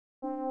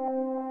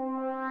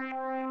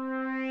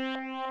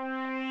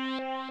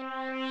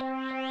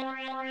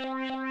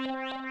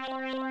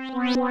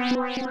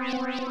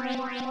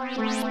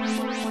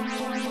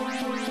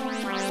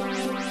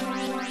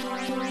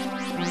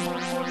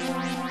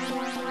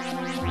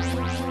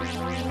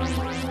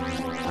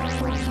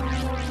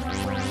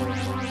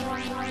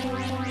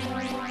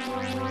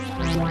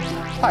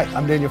Hi,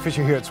 I'm Daniel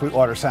Fisher here at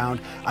Sweetwater Sound.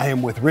 I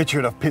am with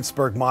Richard of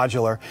Pittsburgh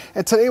Modular,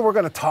 and today we're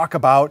going to talk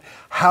about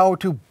how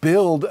to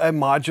build a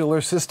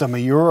modular system, a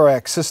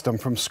Eurorack system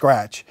from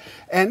scratch.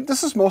 And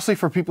this is mostly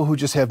for people who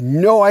just have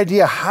no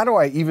idea, how do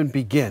I even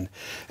begin?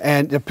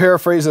 And to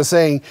paraphrase a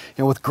saying,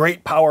 with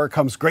great power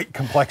comes great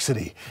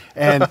complexity.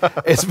 And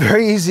it's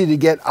very easy to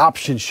get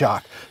option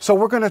shock. So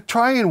we're going to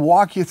try and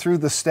walk you through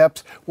the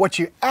steps, what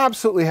you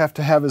absolutely have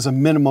to have as a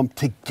minimum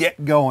to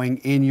get going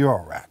in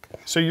Eurorack.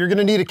 So you're going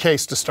to need a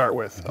case to start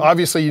with.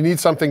 Obviously, you need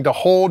something to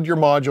hold your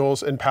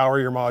modules and power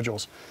your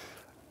modules.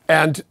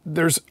 And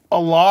there's a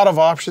lot of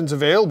options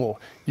available.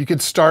 You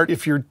could start,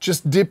 if you're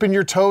just dipping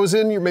your toes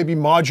in, you're maybe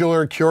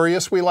modular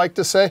curious, we like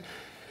to say.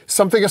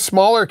 A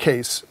smaller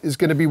case is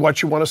going to be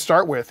what you want to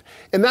start with.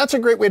 And that's a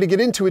great way to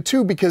get into it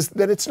too, because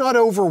then it's not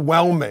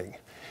overwhelming.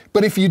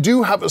 But if you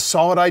do have a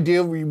solid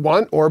idea you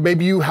want, or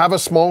maybe you have a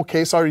small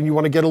case already and you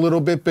want to get a little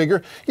bit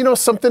bigger,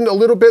 something a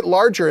little bit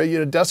larger,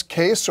 a desk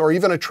case or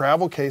even a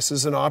travel case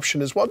is an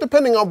option as well,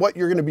 depending on what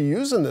you're going to be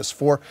using this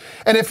for.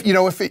 And if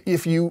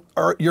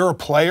you're a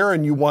player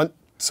and you want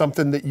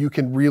something that you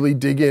can really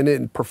dig in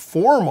and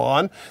perform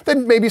on,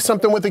 then maybe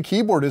something with a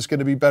keyboard is going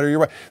to be better.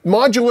 You're right.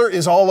 Modular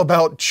is all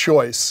about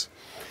choice,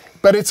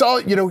 but it's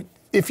all,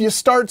 if you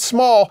start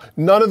small,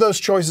 none of those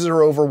choices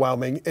are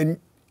overwhelming, and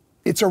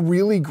it's a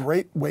really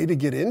great way to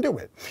get into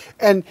it.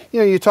 And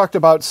you talked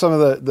about some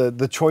of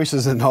the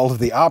choices and all of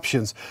the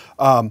options.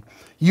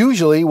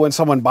 Usually when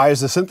someone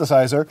buys a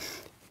synthesizer,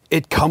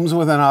 it comes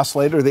with an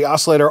oscillator. The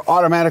oscillator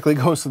automatically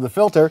goes to the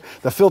filter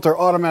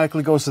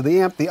automatically goes to the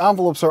amp. The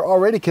envelopes are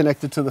already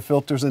connected to the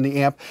filters and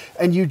the amp,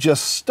 and you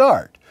just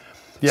start.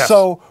 Yes.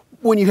 So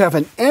when you have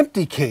an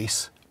empty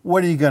case,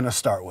 what are you going to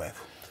start with?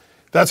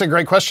 That's a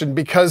great question,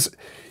 because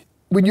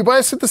when you buy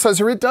a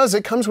synthesizer,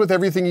 it comes with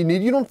everything you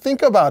need. You don't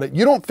think about it.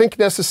 You don't think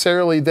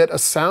necessarily that a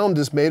sound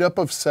is made up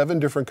of 7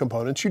 different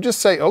components. You just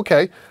say,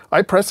 okay,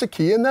 I press a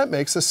key and that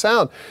makes a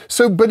sound.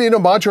 But in a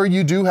modular,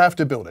 you do have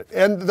to build it.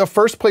 And the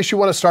first place you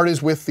want to start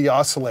is with the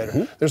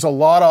oscillator. There's a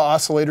lot of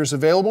oscillators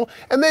available,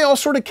 and they all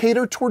sort of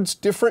cater towards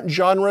different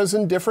genres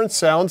and different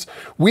sounds.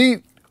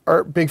 We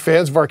are big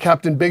fans of our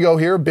Captain Big O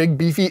here, big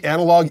beefy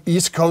analog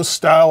East Coast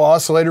style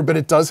oscillator, but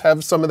it does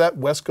have some of that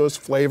West Coast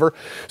flavor.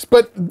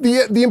 But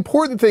the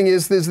important thing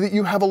is that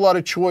you have a lot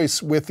of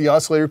choice with the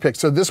oscillator pick.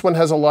 So this one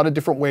has a lot of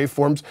different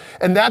waveforms,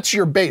 and that's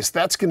your base.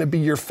 That's going to be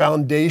your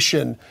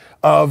foundation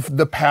of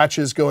the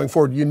patches going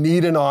forward. You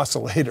need an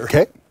oscillator.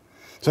 Okay.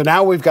 So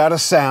now we've got a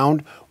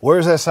sound. Where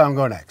does that sound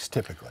go next,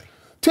 typically?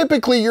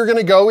 Typically, you're going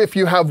to go, if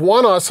you have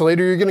one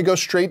oscillator, you're going to go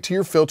straight to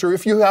your filter.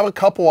 If you have a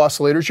couple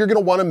oscillators, you're going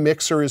to want a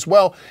mixer as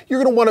well.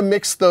 You're going to want to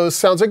mix those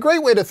sounds. A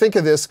great way to think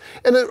of this,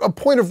 and a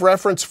point of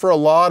reference for a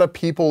lot of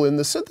people in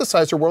the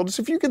synthesizer world, is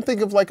if you can think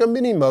of like a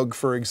mini Moog,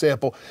 for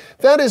example.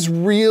 That is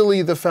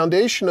really the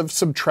foundation of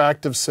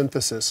subtractive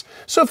synthesis.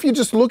 So if you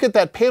just look at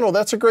that panel,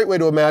 that's a great way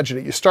to imagine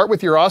it. You start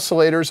with your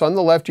oscillators on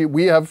the left.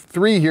 We have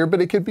 3 here,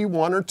 but it could be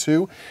 1 or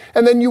 2.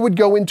 And then you would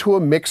go into a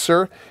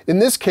mixer. In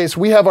this case,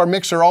 we have our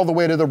mixer all the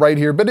way to the right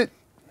here, but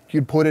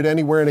you'd put it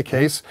anywhere in a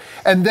case.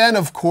 And then,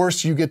 of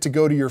course, you get to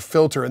go to your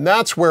filter. And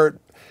that's where,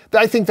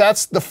 I think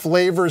that's the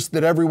flavors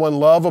that everyone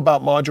love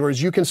about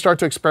modulars. You can start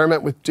to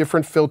experiment with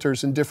different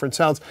filters and different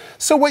sounds.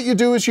 So what you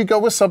do is you go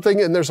with something,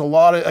 and there's a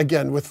lot of,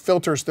 again, with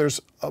filters, there's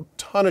a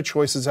ton of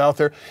choices out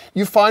there.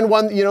 You find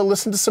one,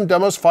 listen to some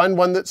demos, find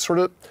one that sort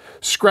of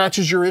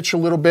scratches your itch a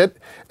little bit,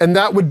 and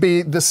that would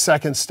be the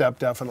second step,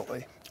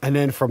 definitely. And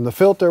then from the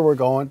filter, we're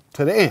going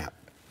to the amp.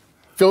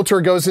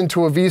 Filter goes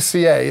into a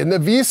VCA, and the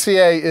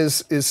VCA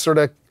is sort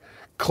of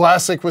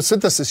classic with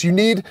synthesis. You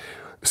need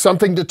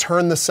something to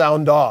turn the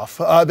sound off.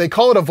 They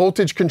call it a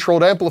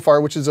voltage-controlled amplifier,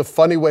 which is a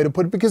funny way to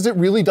put it, because it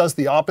really does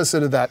the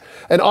opposite of that.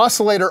 An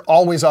oscillator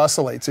always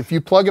oscillates. If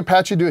you plug a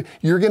patch into it,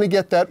 you're going to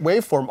get that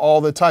waveform all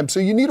the time. So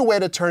you need a way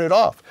to turn it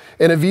off.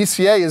 And a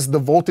VCA is the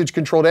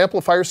voltage-controlled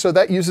amplifier, so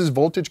that uses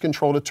voltage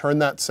control to turn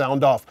that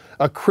sound off,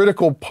 a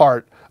critical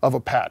part of a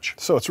patch.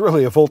 So it's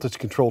really a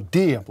voltage-controlled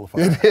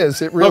de-amplifier. It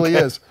is. It really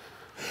is.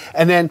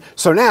 And then,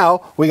 so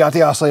now we got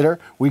the oscillator,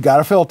 we got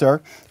a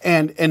filter,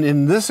 and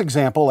in this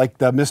example, like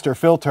the Mr.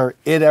 Filter,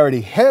 it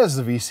already has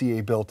the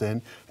VCA built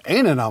in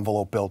and an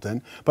envelope built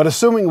in. But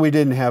assuming we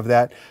didn't have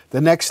that,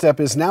 the next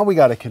step is now we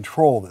got to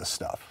control this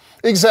stuff.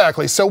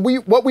 Exactly. So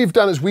what we've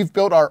done is we've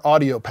built our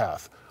audio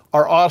path,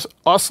 our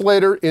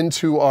oscillator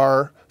into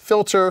our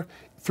filter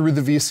through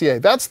the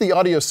VCA. That's the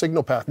audio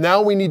signal path.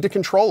 Now we need to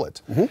control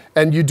it.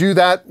 And you do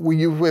that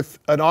with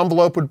an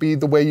envelope would be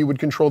the way you would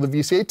control the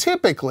VCA.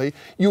 Typically,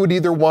 you would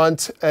either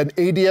want an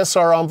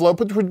ADSR envelope,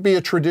 which would be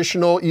a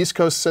traditional East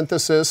Coast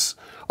synthesis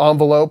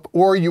envelope,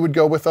 or you would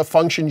go with a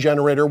function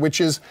generator,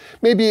 which is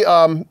maybe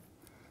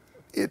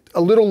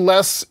a little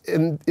less,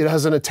 it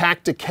has an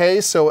attack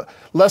decay, so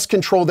less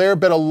control there,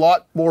 but a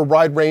lot more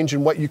wide range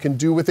in what you can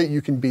do with it.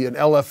 You can be an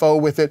LFO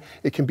with it.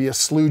 It can be a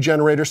slew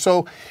generator.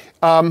 So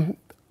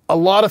a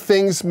lot of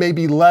things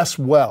maybe less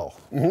well.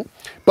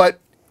 But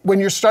when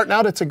you're starting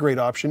out, it's a great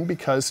option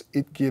because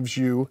it gives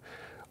you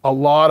a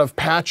lot of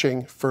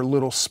patching for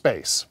little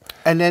space.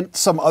 And then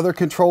some other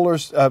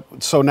controllers.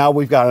 So now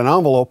we've got an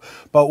envelope,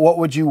 but what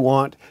would you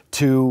want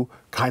to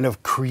kind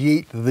of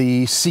create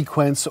the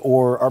sequence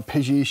or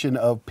arpeggiation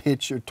of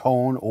pitch or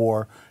tone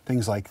or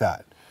things like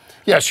that?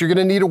 Yes, you're going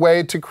to need a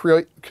way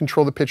to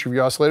control the pitch of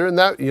your oscillator, and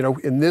that, you know,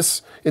 in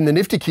the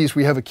Nifty keys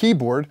we have a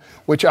keyboard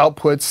which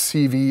outputs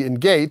CV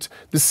and gate.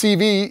 The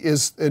CV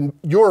is, in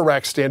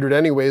Eurorack standard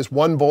anyway, is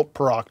 1 volt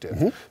per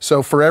octave.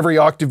 So for every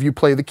octave you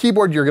play the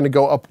keyboard, you're going to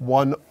go up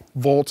 1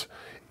 volt,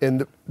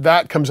 and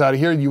that comes out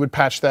of here. You would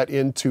patch that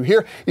into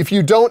here. If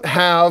you don't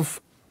have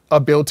a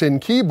built-in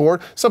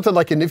keyboard, something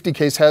like a Nifty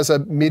case has a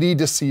MIDI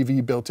to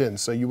CV built in.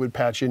 So you would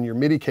patch in your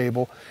MIDI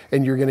cable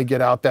and you're gonna get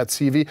out that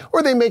CV.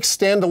 Or they make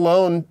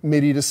standalone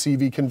MIDI to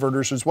CV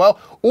converters as well.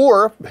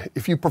 Or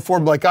if you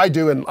perform like I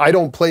do and I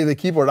don't play the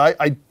keyboard,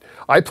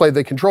 I play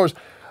the controllers,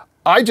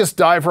 I just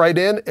dive right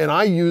in and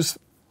I use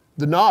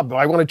the knob.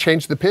 I want to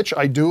change the pitch,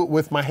 I do it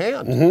with my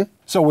hand.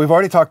 So we've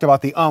already talked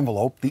about the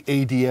envelope, the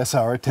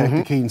ADSR, attack,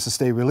 decay, and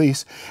sustain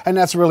release, and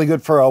that's really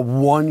good for a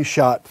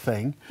one-shot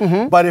thing.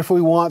 But if we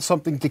want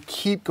something to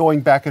keep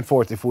going back and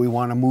forth, if we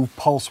want to move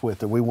pulse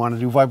width, or we want to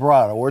do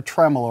vibrato or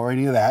tremolo or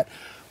any of that,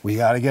 we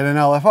got to get an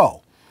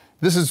LFO.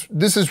 This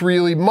is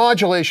really,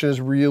 modulation is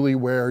really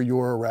where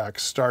Eurorack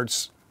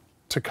starts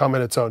to come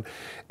in its own.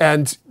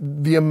 And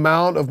the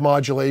amount of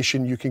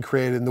modulation you can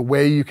create and the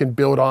way you can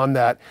build on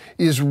that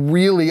is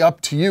really up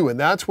to you. And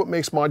that's what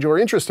makes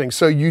modular interesting.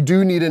 So you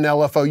do need an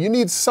LFO. You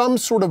need some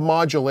sort of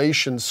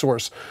modulation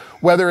source,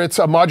 whether it's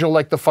a module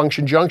like the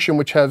function junction,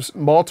 which has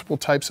multiple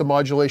types of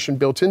modulation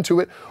built into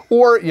it,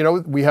 or, you know,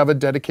 we have a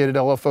dedicated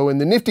LFO in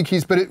the Nifty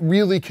keys, but it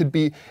really could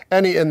be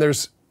any, and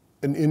there's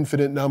an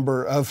infinite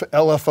number of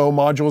LFO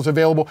modules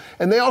available,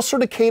 and they all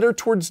sort of cater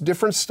towards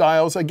different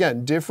styles,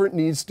 again, different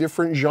needs,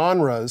 different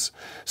genres.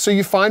 So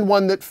you find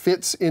one that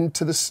fits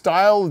into the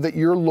style that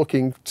you're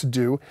looking to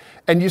do,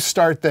 and you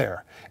start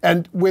there.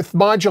 And with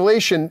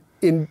modulation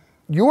in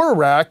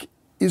Eurorack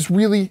is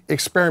really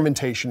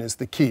experimentation is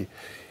the key.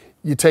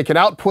 You take an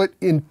output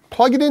and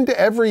plug it into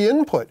every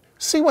input,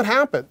 see what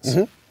happens.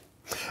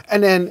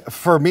 And then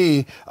for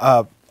me,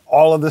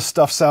 all of this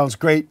stuff sounds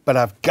great, but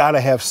I've got to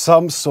have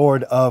some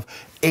sort of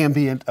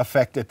ambient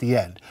effect at the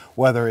end,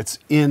 whether it's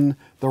in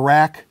the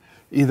rack,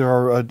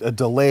 either a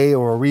delay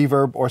or a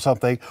reverb or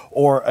something,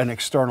 or an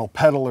external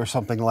pedal or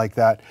something like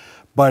that.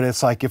 But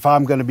it's like, if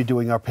I'm going to be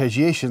doing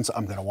arpeggiations,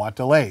 I'm going to want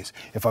delays.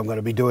 If I'm going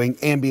to be doing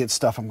ambient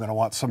stuff, I'm going to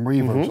want some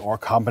reverbs or a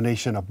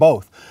combination of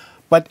both.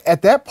 But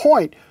at that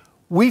point,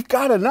 we've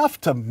got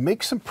enough to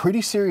make some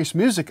pretty serious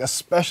music,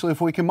 especially if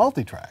we can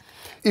multi-track.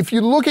 If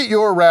you look at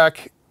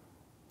Eurorack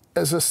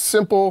as a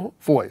simple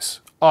voice,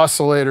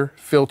 oscillator,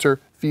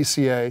 filter,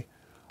 VCA,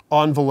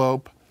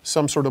 envelope,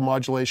 some sort of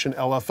modulation,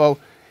 LFO,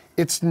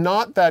 it's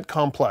not that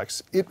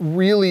complex. It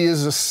really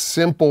is a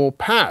simple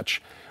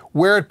patch.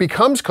 Where it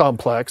becomes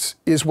complex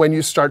is when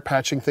you start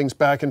patching things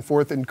back and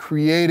forth and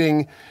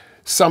creating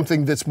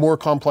something that's more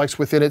complex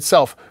within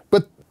itself.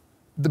 But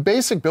the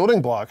basic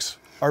building blocks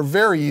are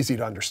very easy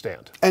to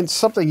understand. And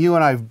something you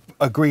and I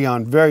agree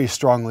on very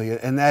strongly,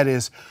 and that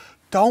is,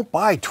 don't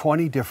buy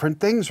 20 different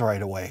things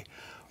right away.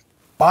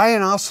 Buy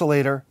an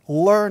oscillator,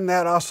 learn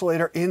that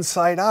oscillator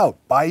inside out.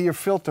 Buy your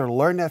filter,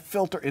 learn that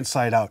filter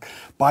inside out.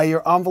 Buy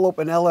your envelope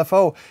and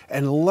LFO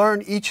and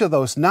learn each of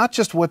those, not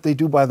just what they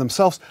do by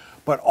themselves,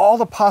 but all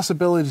the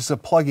possibilities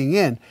of plugging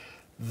in.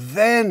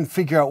 Then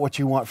figure out what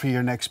you want for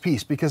your next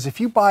piece. Because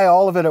if you buy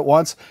all of it at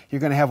once, you're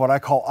going to have what I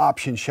call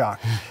option shock.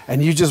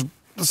 And you just,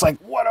 it's like,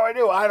 what do I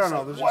do? I don't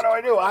know. What do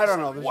I do? I don't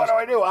know. What do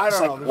I do? I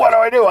don't know. What do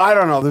I do? I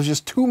don't know. There's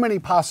just too many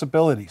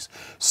possibilities.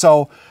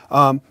 So,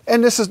 and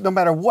this is no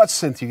matter what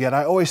synth you get,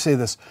 I always say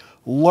this,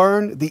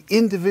 learn the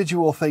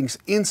individual things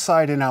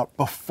inside and out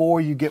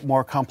before you get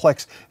more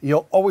complex.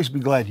 You'll always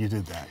be glad you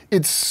did that.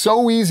 It's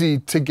so easy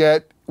to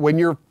get, when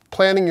you're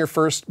planning your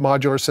first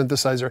modular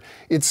synthesizer,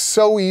 it's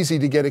so easy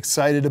to get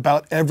excited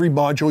about every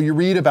module you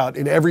read about,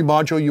 in every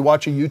module you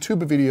watch a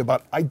YouTube video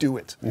about. I do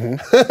it.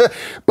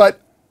 But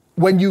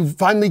when you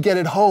finally get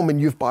it home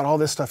and you've bought all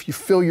this stuff, you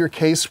fill your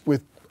case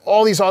with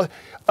all these,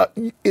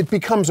 it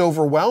becomes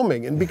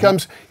overwhelming and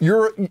becomes,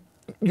 you're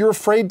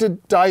afraid to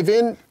dive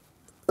in.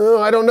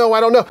 I don't know,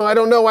 I don't know, I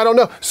don't know, I don't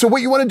know. So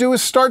what you want to do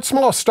is start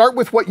small. Start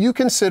with what you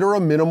consider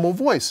a minimal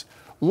voice.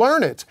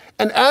 Learn it.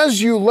 And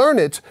as you learn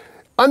it,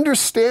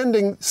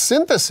 understanding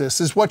synthesis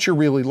is what you're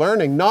really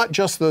learning, not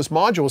just those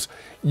modules.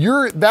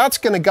 That's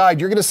going to guide.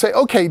 You're going to say,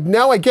 okay,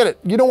 now I get it.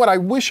 You know what? I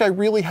wish I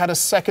really had a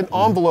second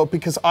envelope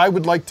because I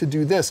would like to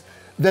do this.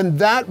 Then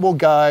that will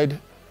guide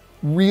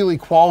really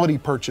quality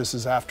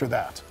purchases after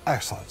that.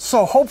 Excellent.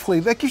 So hopefully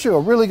that gives you a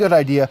really good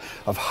idea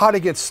of how to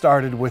get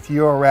started with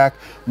Eurorack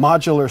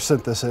modular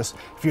synthesis.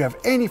 If you have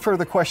any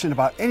further question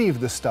about any of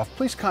this stuff,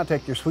 please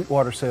contact your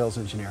Sweetwater sales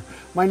engineer.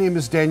 My name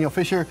is Daniel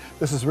Fisher.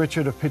 This is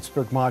Richard of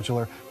Pittsburgh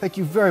Modular. Thank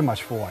you very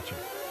much for watching.